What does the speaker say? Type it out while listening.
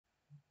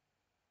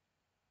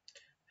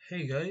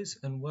Hey guys,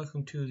 and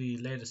welcome to the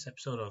latest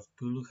episode of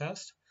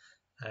BuluCast.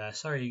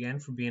 Sorry again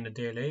for being a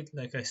day late.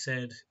 Like I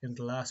said in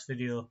the last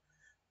video,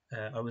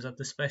 I was at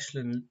the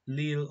special in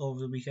Lille over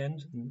the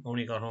weekend and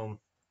only got home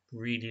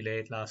really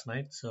late last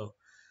night, so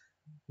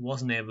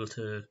wasn't able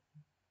to.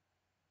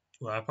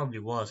 Well, I probably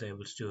was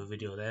able to do a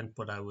video then,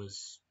 but I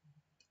was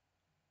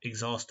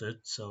exhausted,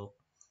 so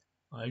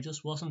I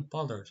just wasn't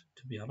bothered,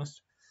 to be honest.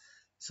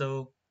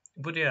 So,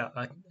 but yeah,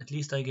 at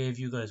least I gave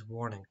you guys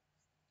warning.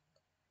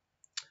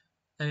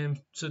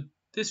 So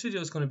this video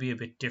is going to be a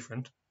bit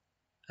different.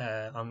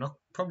 I'm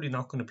probably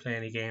not going to play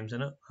any games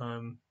in it.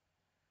 I'm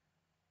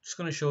just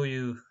going to show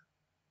you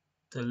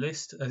the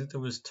list. I think there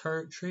was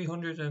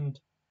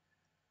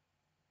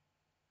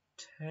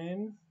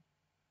 310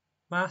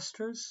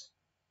 masters.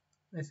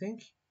 I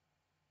think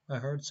I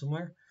heard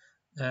somewhere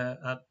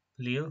at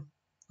Lille.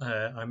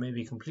 I may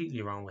be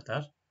completely wrong with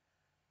that.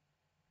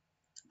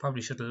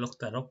 Probably should have looked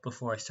that up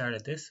before I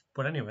started this.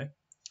 But anyway,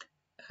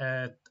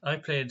 I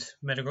played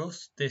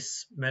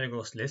this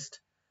Metagross list,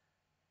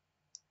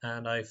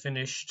 and I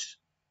finished.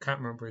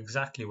 Can't remember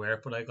exactly where,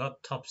 but I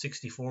got top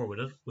 64 with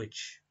it,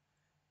 which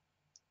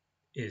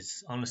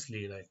is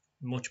honestly like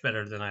much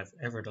better than I've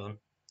ever done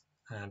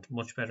and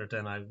much better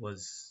than I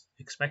was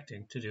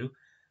expecting to do.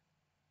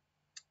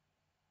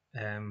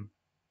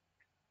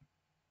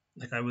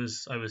 Like I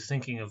was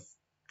thinking of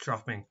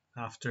dropping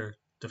after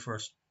the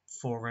first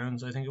 4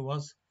 rounds, I think it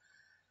was,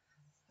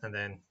 and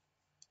then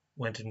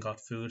went and got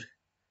food,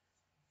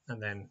 and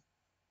then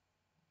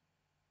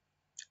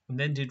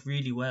did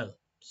really well.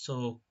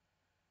 So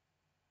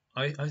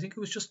I think it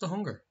was just the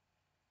hunger.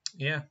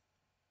 Yeah,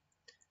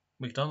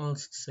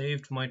 McDonald's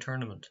saved my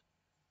tournament.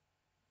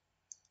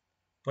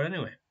 But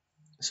anyway,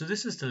 so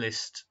this is the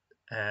list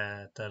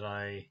that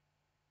I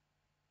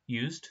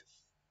used.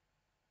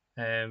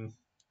 2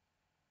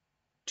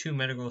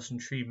 Metagross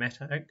and 3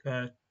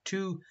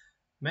 2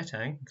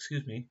 Metang,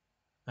 excuse me,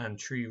 and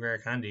 3 Rare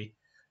Candy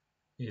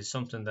is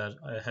something that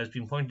has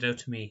been pointed out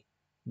to me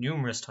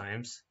numerous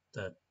times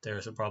that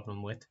there's a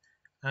problem with,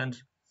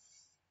 and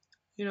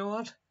you know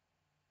what?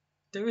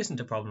 There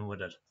isn't a problem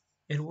with it.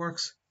 It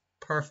works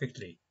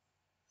perfectly.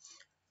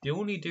 The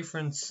only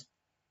difference,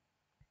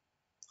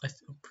 I'm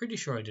pretty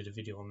sure I did a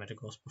video on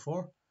Metagross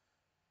before.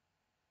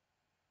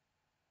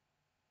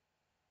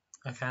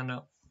 I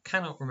cannot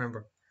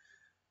remember.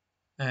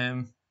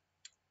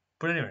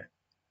 But anyway,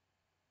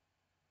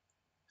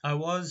 I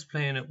was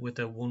playing it with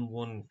a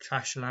 1-1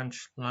 Trash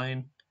Lanch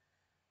line,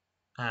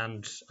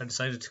 and I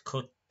decided to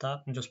cut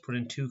that and just put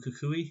in 2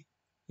 Kukui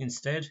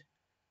instead,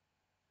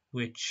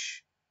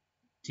 which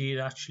did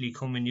actually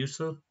come in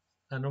useful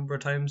a number of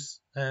times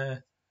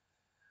on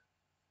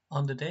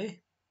the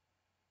day.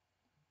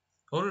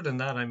 Other than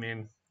that, I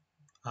mean,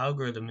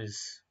 algorithm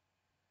is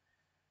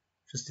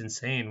just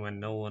insane when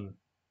no one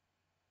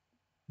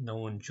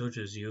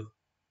judges you.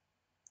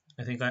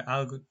 I think I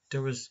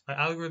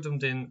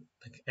algorithmed in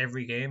like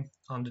every game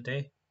on the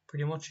day,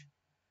 pretty much.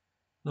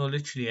 No,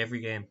 literally every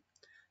game,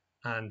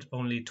 and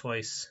only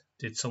twice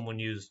did someone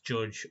use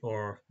judge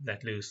or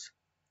let loose,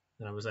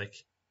 and I was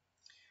like,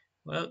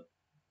 well,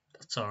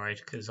 that's alright,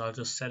 because I'll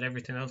just set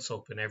everything else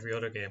up in every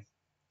other game.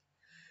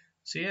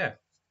 So yeah,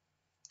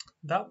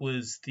 that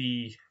was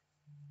the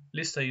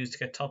list I used to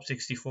get top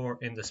 64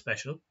 in the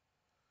special.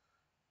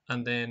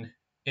 And then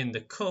in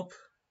the cup,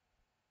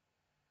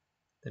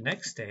 the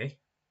next day,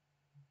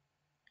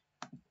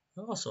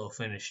 I also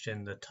finished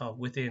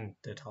within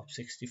the top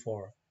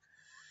 64.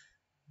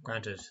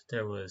 Granted,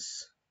 there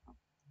was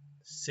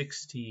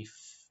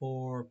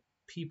 64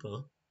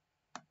 people,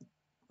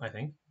 I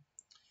think.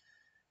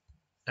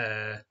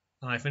 And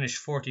I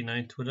finished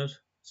 49th with it.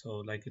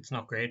 So like it's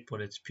not great, but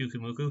it's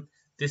Pyukumuku.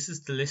 This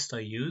is the list I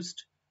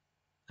used,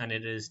 and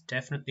it is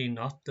definitely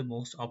not the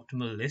most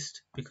optimal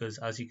list because,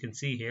 as you can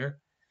see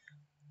here,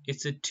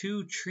 it's a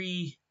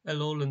 2-3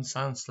 Alolan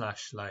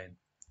Sandslash line.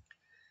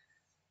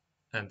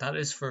 And that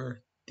is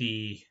for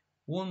the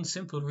one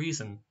simple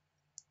reason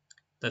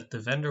that the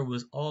vendor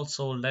was all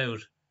sold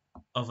out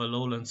of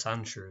Alolan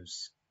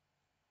Sandshrews.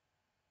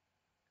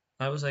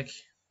 I was like,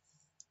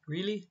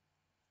 really?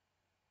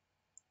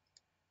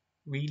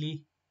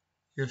 Really?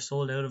 You're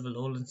sold out of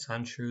Alolan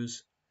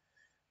Sandshrews?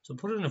 So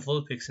put in a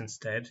Vulpix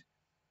instead.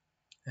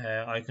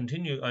 I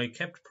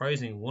kept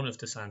prizing one of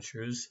the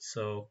Sandshrews,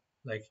 so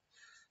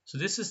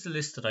this is the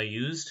list that I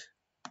used.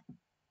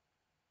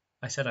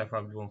 I said I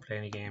probably won't play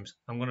any games.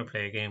 I'm going to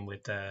play a game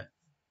with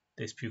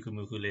this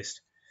Pyukumuku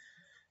list.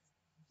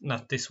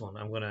 Not this one.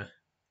 I'm going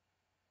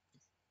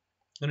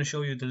to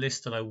show you the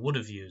list that I would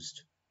have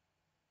used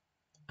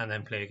and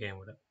then play a game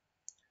with it.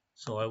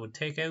 So I would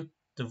take out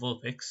the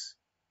Vulpix,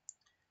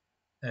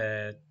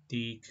 the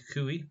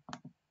Kukui.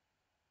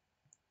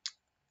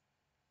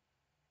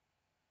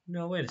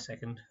 No, wait a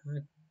second.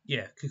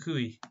 Yeah,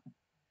 Kukui.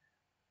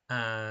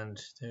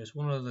 And there's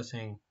one other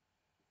thing.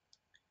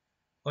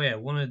 Oh yeah,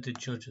 one of the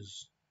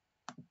judges.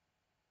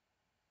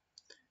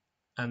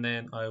 And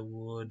then I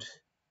would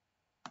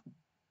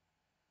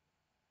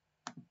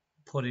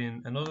put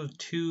in another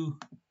 2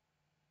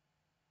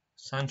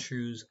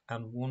 Sandshrews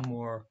and one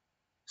more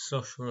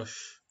Slush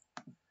Rush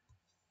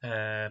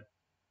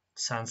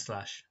Sand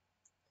Slash,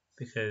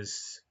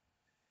 because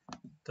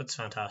that's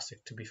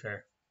fantastic, to be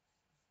fair.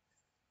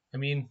 I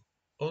mean,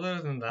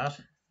 other than that,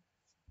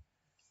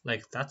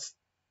 like, that's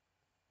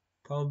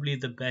probably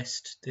the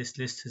best this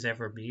list has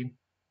ever been.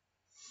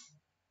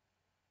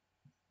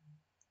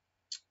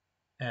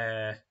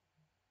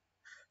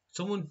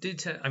 Someone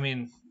did I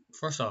mean,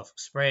 first off,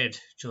 Spread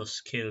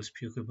just kills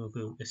Puka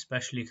Muku,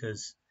 especially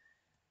because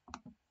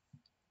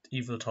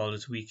Yveltal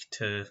is weak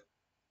to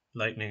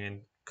Lightning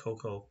and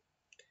Coco,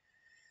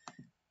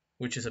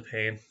 which is a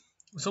pain.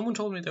 Someone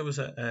told me there was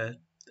a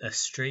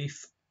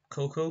strafe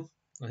Coco.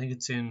 I think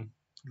it's in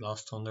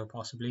Lost Thunder,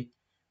 possibly.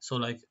 So,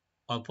 like,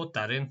 I'll put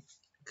that in,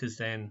 because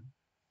then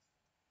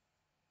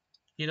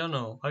you don't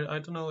know. I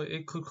don't know.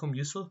 It could come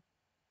useful.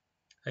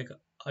 Like,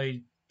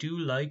 I do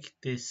like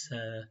this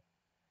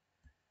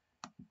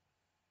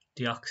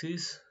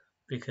Deoxys,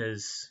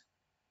 because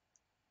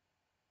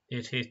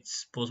it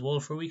hits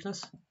Buzzwole for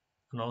weakness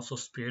and also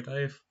Spear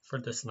Dive for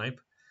the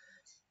snipe.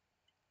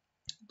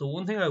 The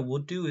one thing I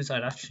would do is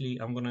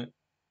I'm gonna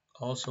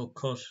also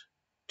cut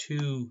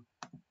 2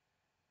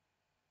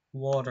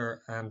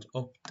 water and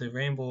up the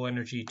rainbow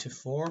energy to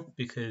 4,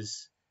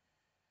 because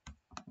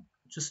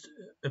just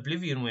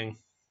Oblivion Wing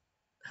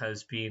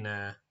has been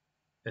a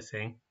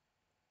thing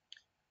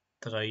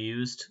that I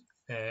used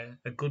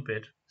a good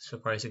bit,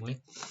 surprisingly.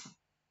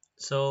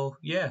 So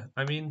yeah,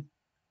 I mean,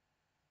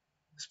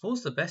 I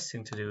suppose the best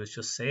thing to do is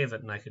just save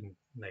it, and I can,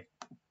 like,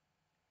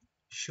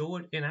 show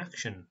it in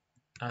action,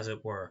 as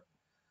it were,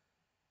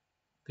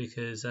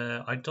 because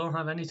I don't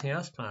have anything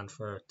else planned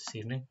for this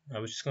evening. I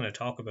was just going to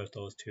talk about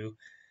those two.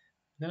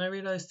 Then I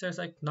realized there's,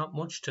 like, not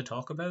much to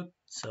talk about,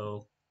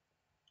 so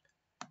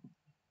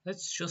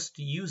let's just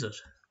use it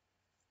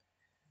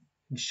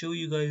and show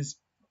you guys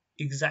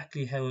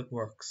exactly how it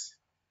works.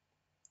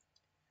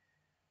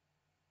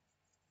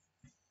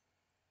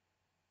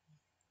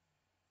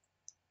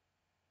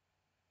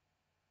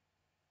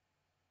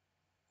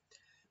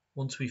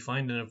 Once we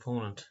find an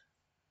opponent,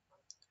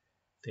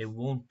 they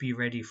won't be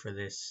ready for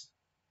this.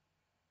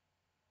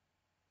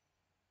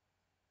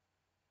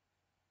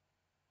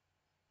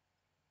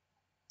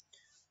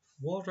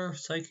 Water,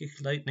 Psychic,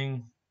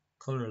 Lightning,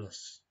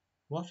 Colorless.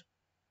 What?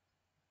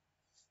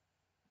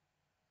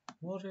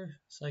 Water,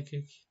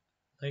 Psychic,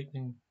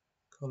 Lightning,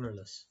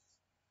 Colorless.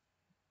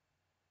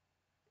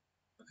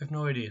 I have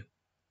no idea.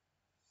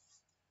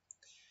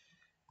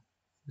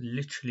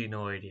 Literally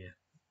no idea.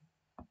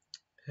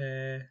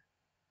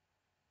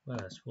 Well,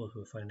 I suppose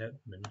we'll find out in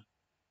a minute.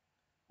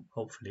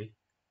 Hopefully.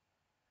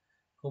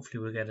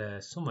 Hopefully we'll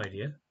get some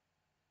idea.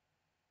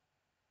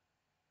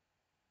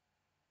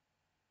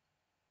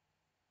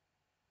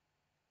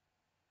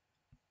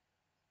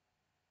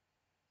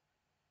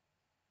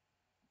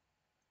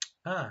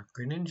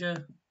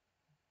 Greninja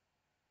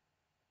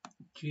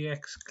GX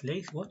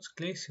Glaceon. What's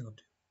Glaceon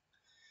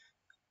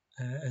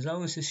do? As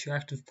long as it's your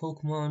active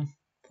Pokemon,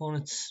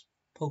 opponents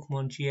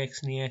Pokemon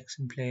GX and EX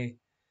in play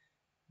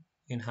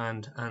in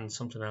hand and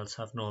something else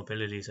have no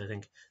abilities, I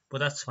think. But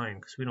that's fine,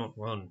 because we don't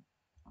run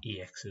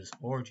EXs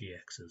or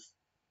GXs,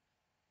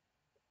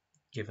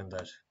 given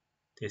that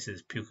this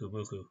is Puka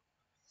Muku.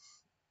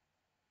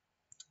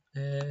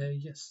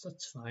 Yes,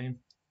 that's fine.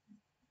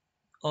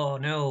 Oh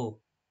no!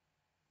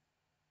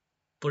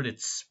 But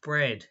it's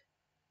Spread.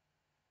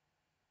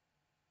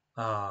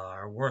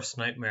 Our worst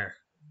nightmare.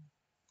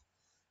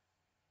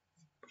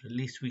 But at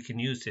least we can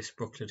use this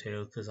Brooklet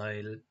Hill, because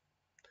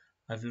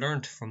I've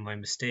learnt from my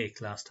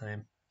mistake last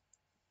time.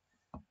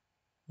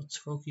 What's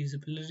Froaky's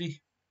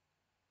ability?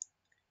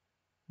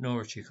 No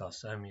retreat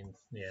cost. I mean,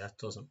 yeah, that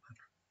doesn't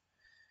matter.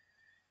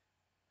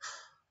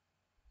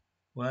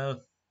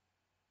 Well,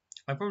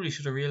 I probably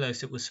should have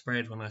realised it was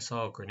Spread when I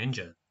saw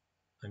Greninja.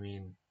 I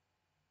mean,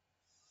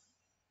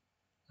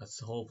 that's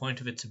the whole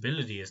point of its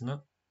ability, isn't it?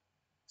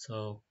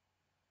 So,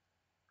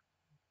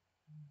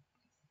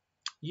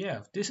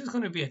 yeah, this is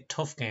going to be a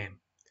tough game.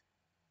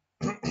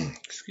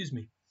 Excuse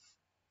me.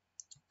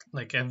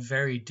 Like, a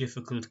very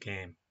difficult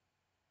game.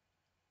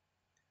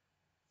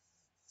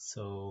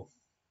 So,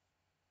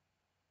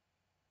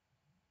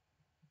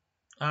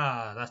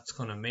 that's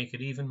going to make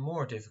it even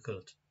more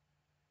difficult.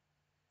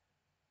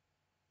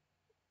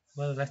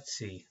 Well, let's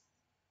see.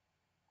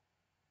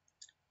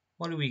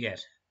 What do we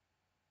get?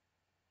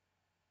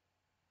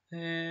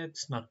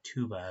 It's not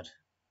too bad,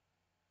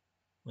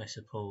 I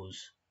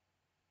suppose.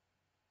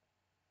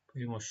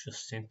 Pretty much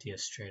just Cynthia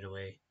straight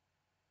away.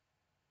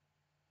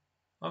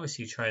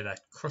 Obviously try that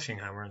Crushing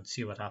Hammer and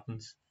see what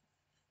happens.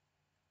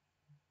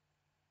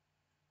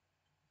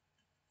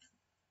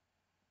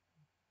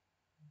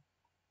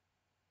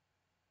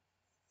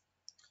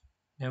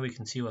 Now we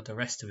can see what the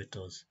rest of it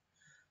does.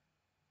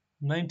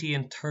 90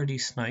 and 30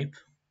 Snipe,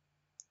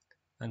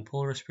 and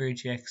Polar Spirit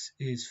GX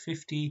is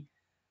 50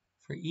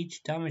 for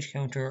each damage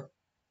counter.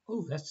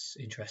 Oh, that's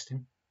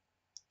interesting.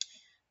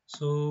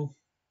 So,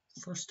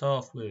 first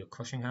off, we'll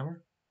Crushing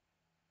Hammer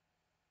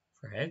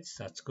for heads.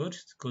 That's good.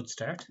 It's a good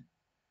start.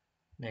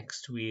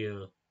 Next,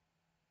 we'll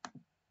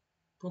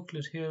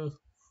Brooklet Hill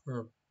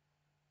for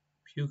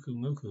Puku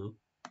Muku,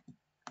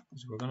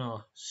 because we're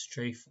gonna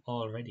strafe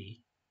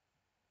already.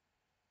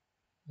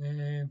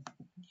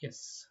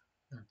 Yes,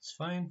 that's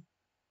fine.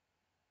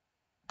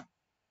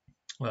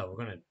 Well, we're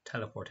gonna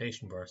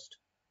teleportation burst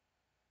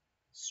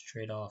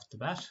straight off the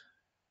bat.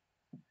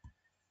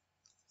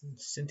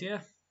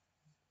 Cynthia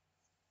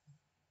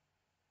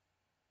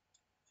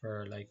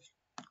for like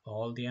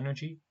all the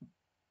energy.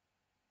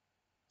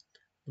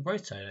 The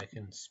bright side, I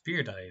can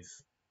spear dive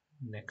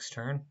next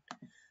turn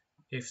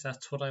if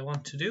that's what I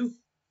want to do.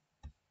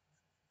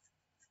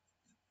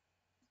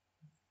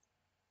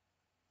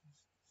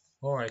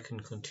 Or I can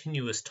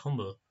continuous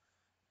tumble,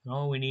 and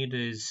all we need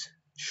is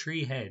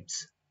 3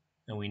 heads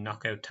and we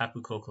knock out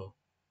Tapu Koko.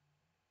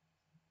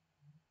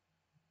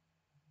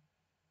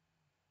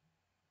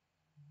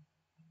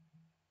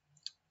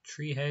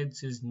 Three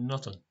heads is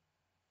nothing.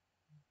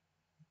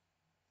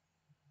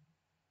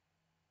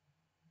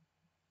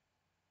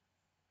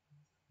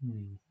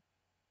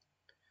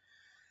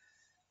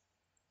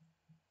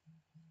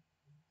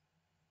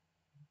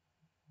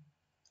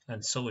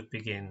 And so it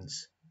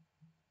begins.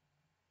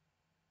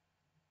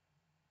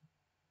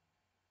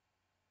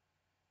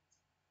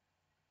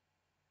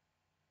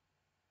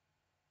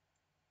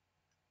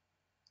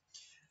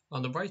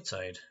 On the bright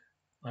side,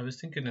 I was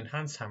thinking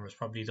enhanced hammers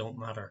probably don't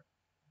matter,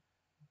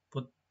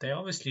 but they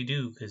obviously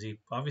do because he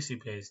obviously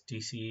plays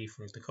DCE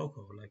for the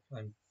Koko.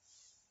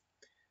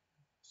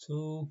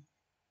 So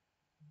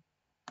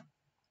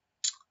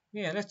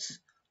yeah,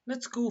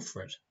 let's go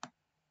for it.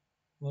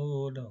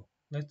 Oh no,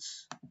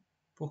 let's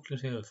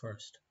Booklet Hill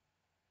first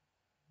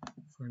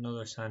for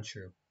another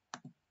Sandshrew.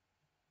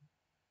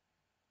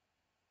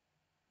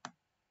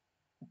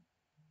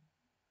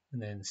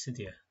 And then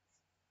Cynthia.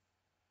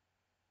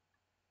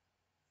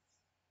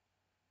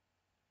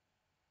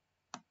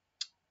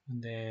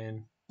 And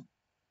then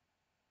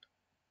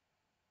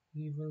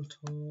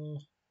Yveltal,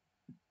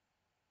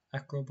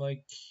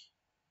 Acrobike.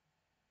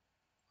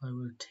 I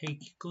will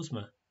take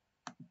Guzma.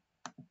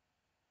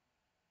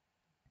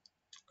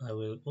 I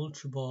will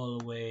Ultra Ball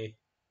away.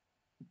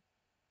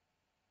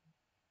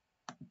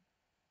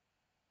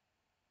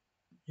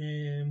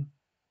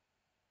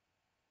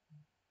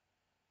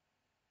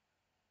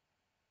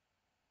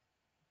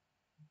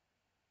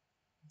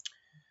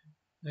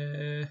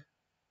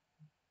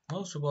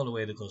 Ultra Ball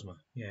away the Guzma.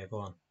 Yeah, go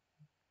on.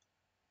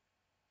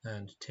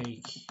 And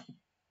take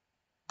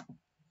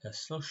a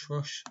Slush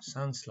Rush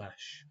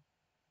Sandslash.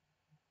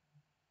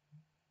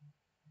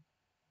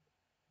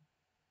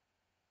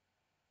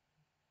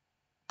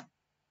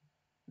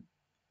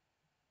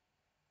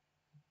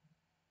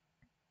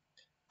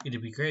 It'd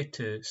be great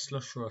to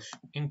Slush Rush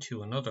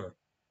into another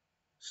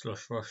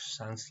Slush Rush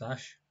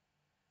Sandslash,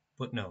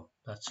 but no,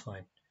 that's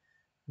fine.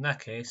 In that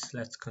case,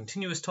 let's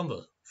Continuous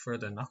Tumble for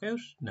the knockout?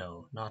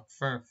 No, not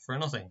for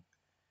nothing.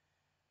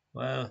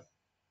 Well,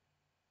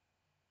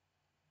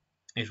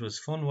 it was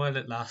fun while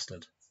it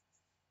lasted.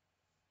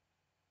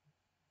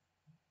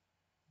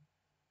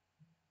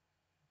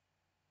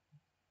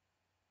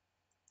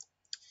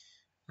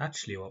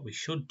 Actually, what we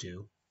should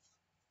do...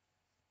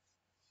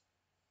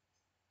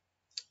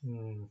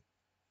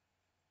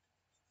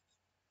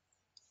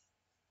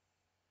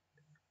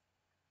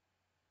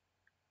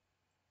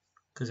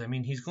 Because I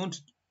mean, he's going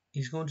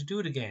to do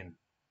it again.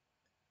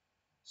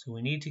 So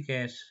we need to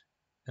get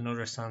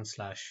another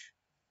Sandslash.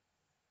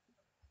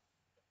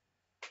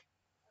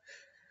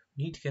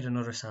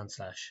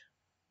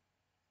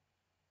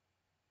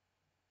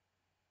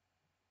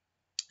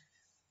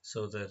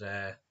 So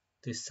that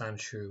this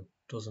Sandshrew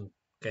doesn't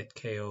get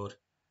KO'd.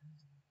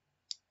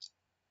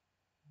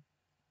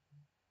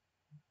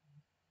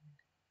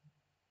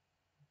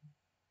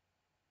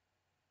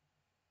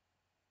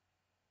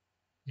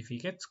 If he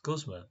gets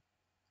Guzma,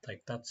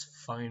 like, that's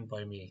fine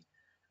by me.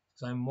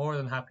 Because I'm more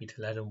than happy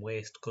to let him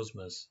waste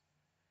Guzmas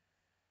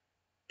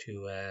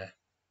to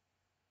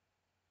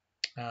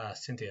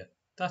Cynthia.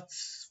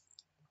 That's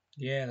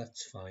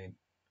fine.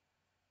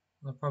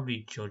 I'll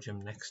probably judge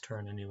him next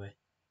turn anyway.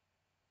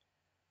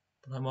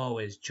 But I'm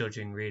always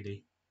judging,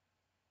 really.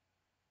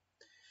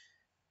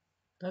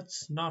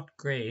 That's not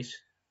great.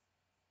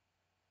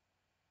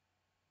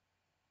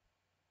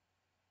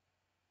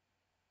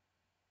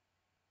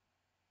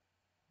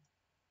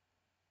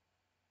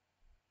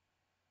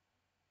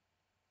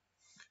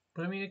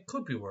 But I mean, it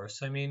could be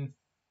worse. I mean,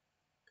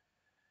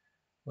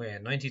 well, yeah,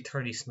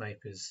 90-30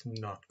 snipe is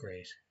not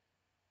great.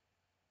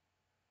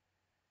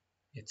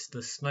 It's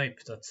the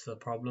snipe that's the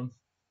problem.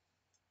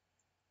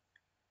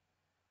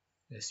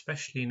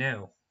 Especially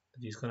now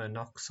that he's going to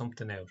knock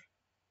something out.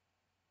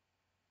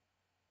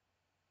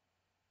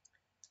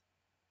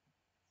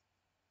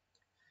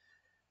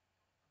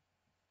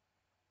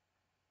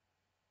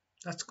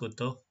 That's good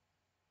though.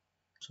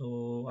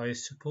 So I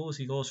suppose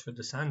he goes for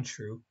the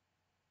Sandshrew.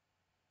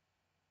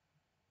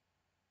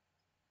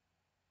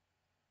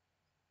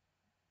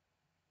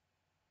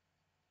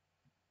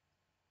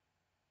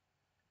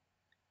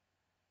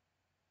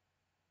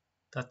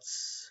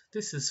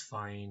 This is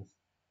fine.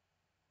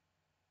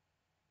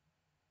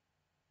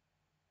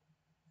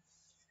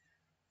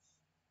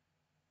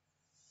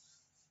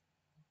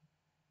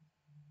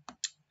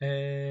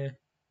 Yeah,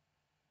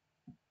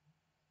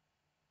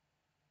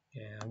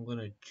 I'm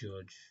gonna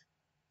judge.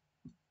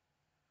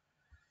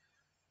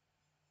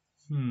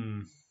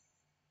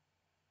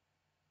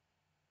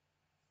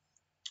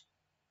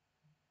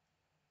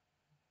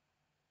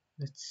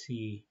 Let's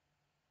see.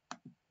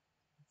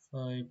 If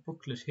I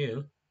Booklet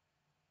Hill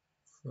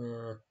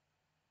for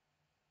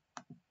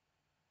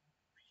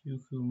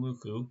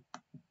Pyukumuku,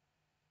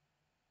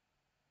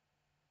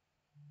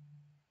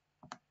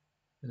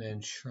 and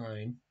then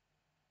Shrine,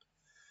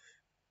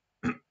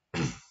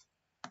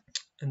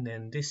 and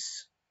then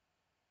this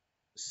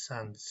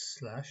Sand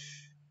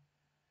Slash,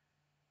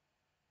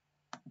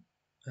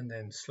 and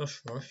then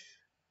Slush Rush.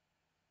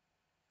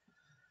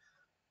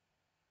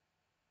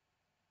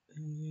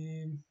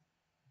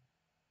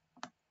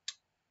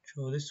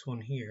 Draw this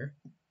one here.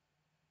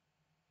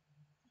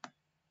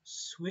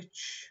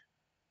 Switch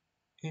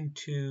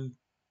into.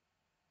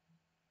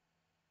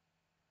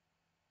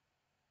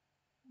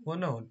 Well,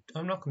 no,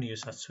 I'm not going to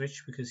use that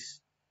switch because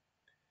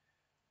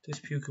this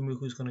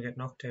Pyukumuku is going to get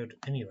knocked out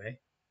anyway.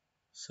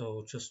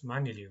 So just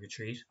manually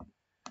retreat.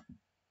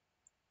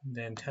 And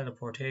then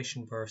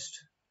Teleportation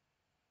Burst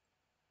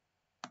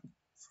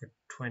for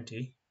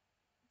 20.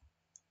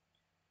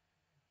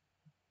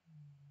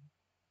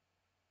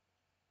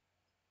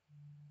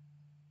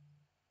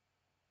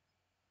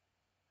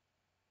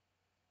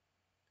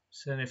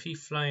 So then if he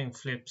flying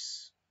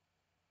flips,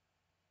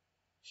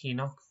 he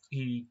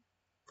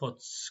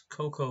puts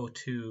Coco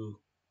to,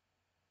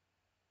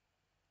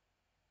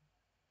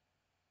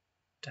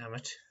 damn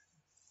it,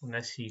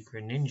 unless he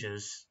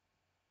Greninjas.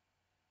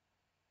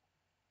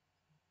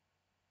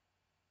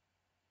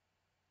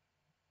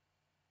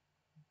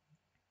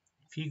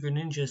 If he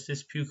Greninjas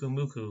this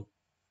Pyukumuku,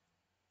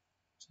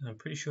 so I'm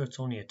pretty sure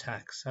it's only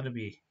attacks. That'd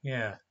be,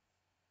 yeah.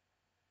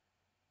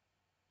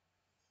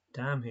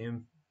 Damn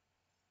him.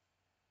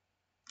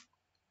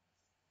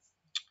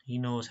 He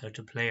knows how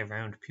to play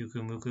around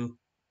Pyukumuku.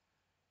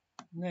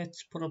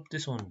 Let's put up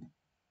this one,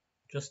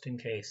 just in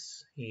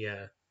case he,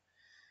 I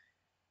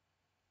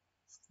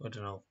don't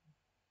know,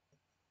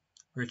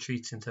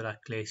 retreats into that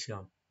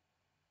Glaceon.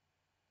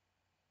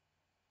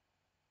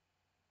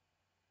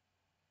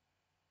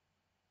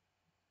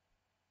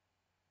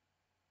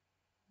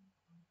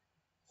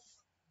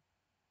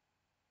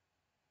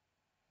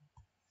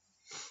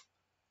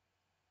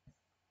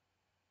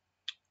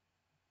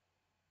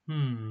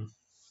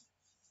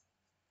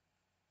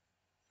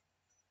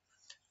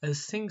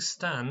 As things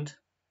stand,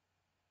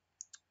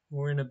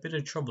 we're in a bit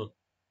of trouble.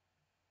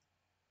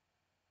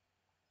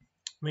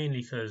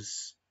 Mainly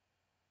because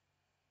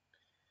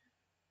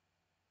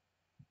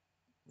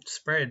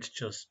spread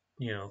just,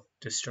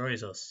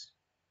 destroys us.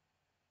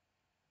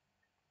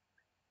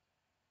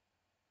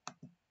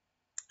 I'm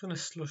gonna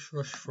Slush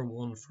Rush for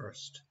 1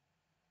 first.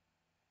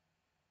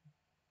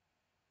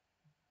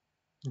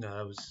 No,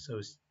 that was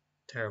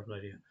a terrible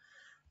idea.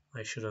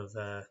 I should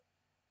have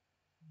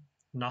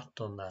not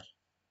done that.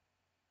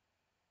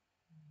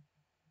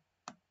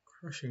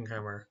 Crushing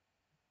Hammer.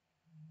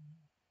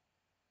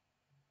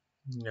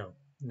 No,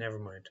 never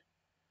mind.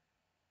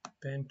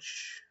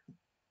 Bench.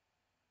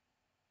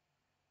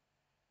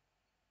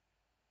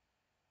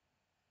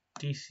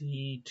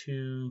 DC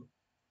 2.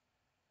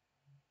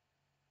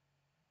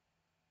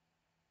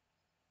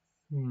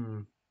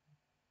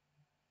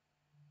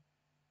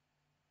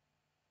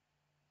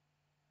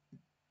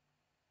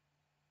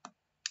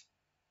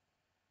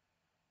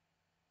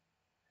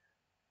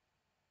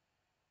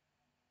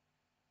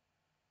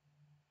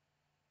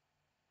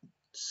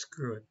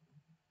 Screw it.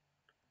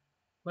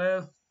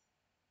 Well,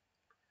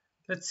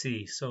 let's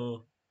see.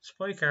 So,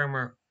 Spike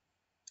Armor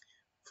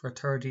for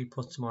 30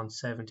 puts him on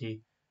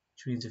 70,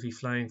 which means if he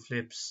flying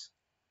flips,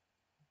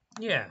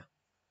 yeah,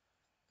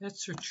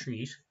 let's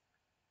retreat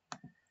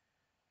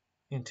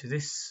into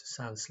this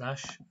Sand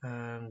Slash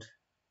and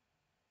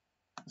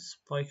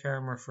Spike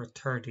Armor for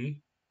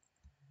 30.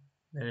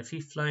 And if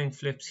he flying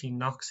flips, he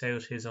knocks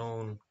out his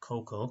own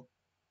Coco.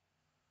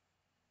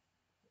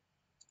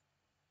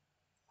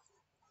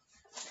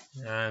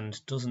 And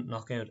doesn't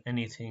knock out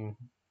any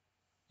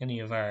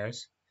of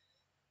ours.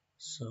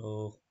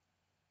 So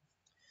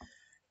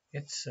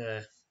it's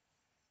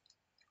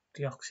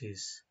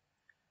Deoxys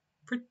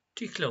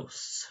pretty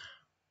close.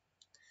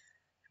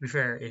 To be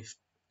fair, if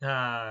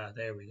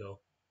there we go.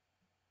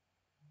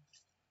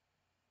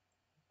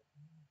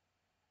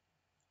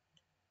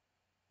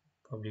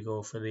 Probably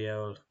go for the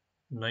old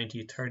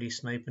 90-30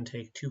 snipe and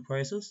take 2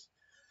 prizes.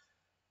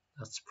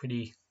 That's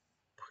pretty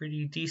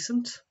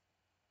decent.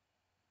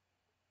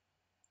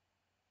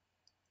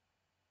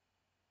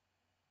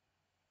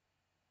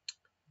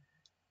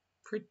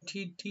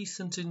 Pretty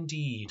decent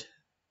indeed.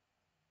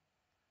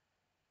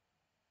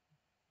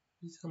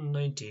 He's on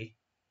 90.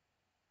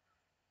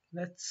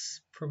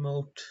 Let's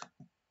promote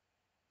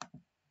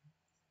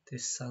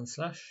this Sand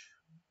Slash.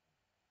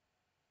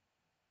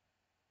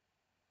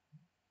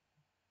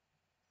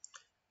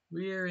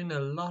 We're in a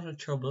lot of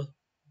trouble,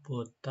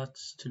 but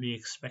that's to be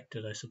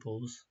expected, I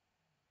suppose.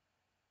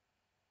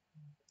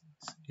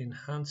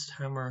 Enhanced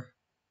Hammer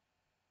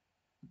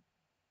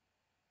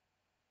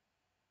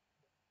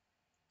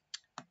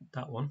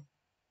that one.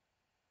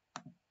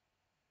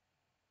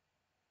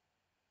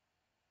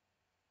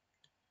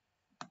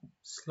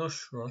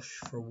 Slush Rush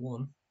for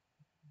 1.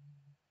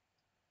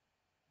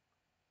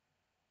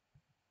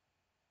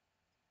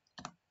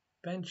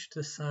 Bench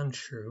the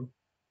Sandshrew.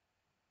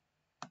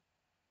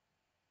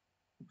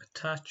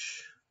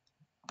 Attach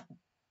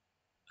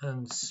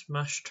and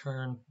smash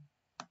turn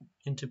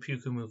into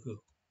Pyukumuku.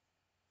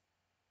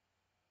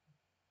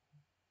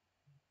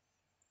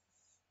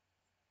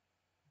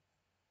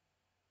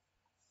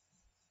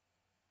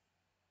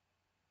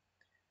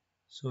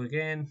 So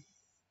again,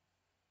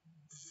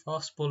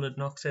 Frost Bullet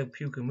knocks out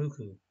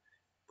Pyukumuku,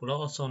 but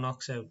also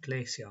knocks out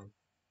Glaceon.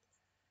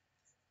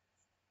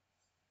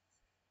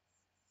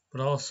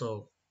 But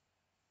also,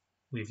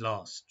 we've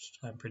lost,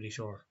 I'm pretty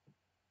sure.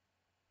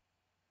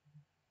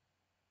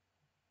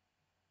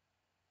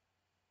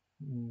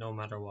 No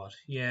matter what.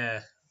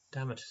 Yeah,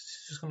 damn it.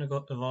 It's just going to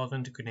go evolve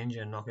into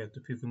Greninja and knock out the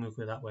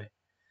Pyukumuku that way.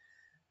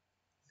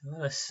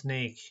 What a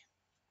snake.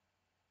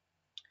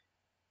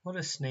 What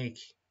a snake.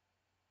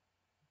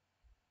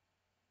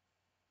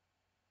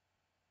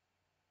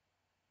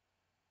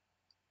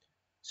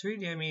 So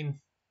really, I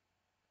mean,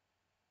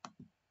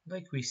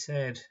 like we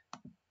said,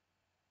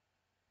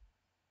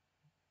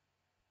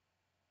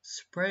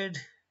 spread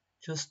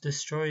just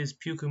destroys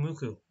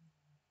Pyukumuku.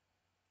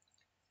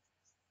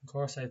 Of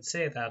course, I'd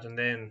say that and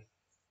then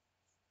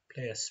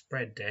play a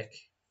spread deck.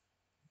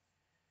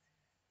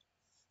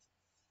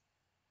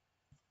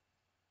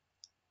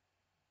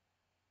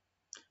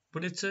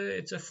 But it's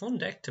a fun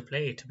deck to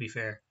play, to be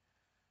fair.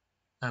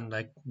 And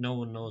like, no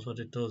one knows what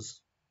it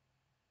does.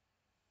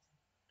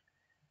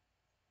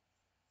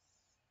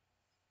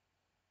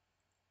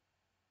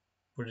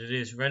 But it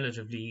is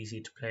relatively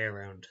easy to play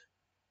around.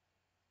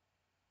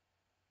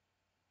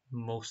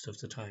 Most of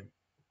the time.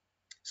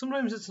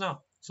 Sometimes it's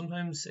not.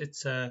 Sometimes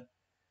it's when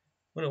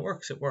it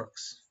works, it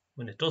works.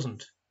 When it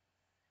doesn't,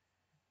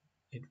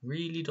 it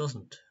really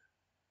doesn't.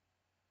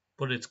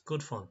 But it's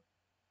good fun.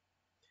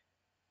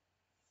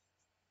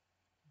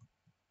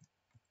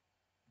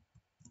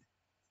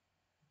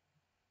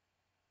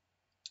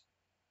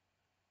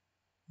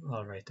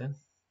 Alright then.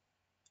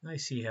 I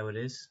see how it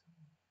is.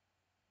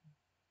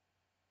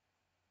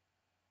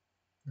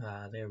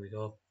 Ah, there we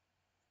go.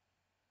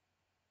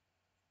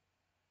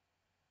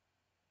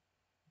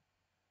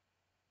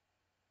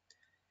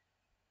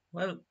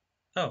 Well,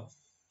 oh,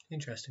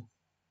 interesting.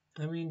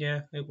 I mean,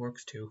 yeah, it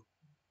works too.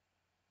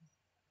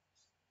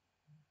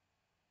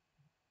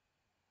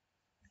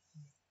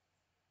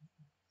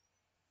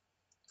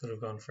 Could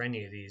have gone for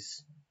any of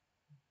these,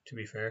 to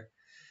be fair.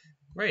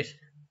 Right,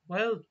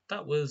 well,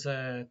 that was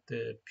the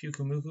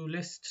Pyukumuku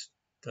list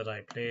that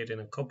I played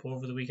in a cup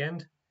over the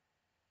weekend.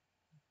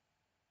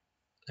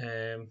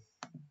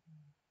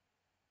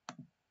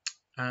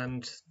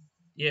 And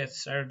yeah,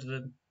 started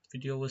the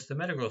video was the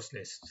Metagross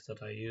list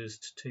that I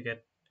used to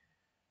get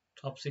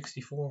top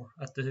 64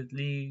 at the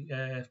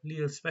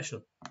Lille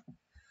Special.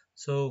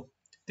 So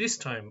this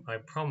time, I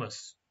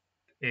promise,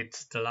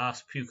 it's the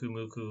last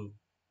Pyukumuku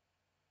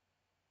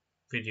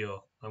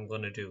video I'm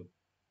going to do.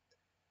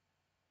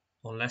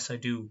 Unless I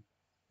do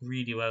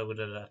really well with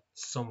it at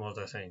some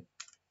other thing,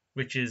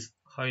 which is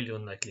highly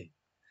unlikely.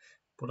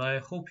 But I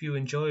hope you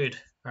enjoyed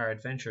our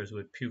adventures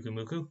with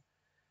Pyukumuku,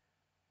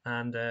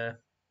 and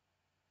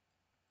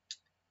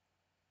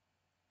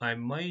I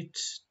might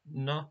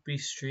not be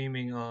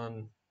streaming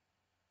on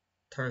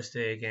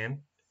Thursday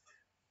again,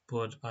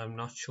 but I'm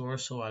not sure,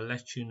 so I'll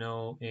let you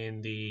know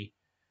in the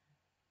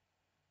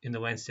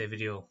Wednesday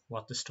video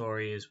what the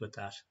story is with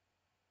that.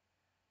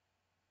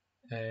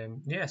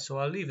 Yeah, so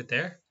I'll leave it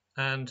there,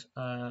 and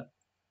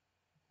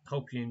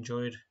hope you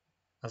enjoyed,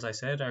 as I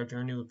said, our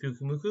journey with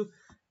Pyukumuku,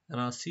 and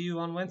I'll see you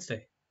on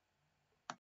Wednesday.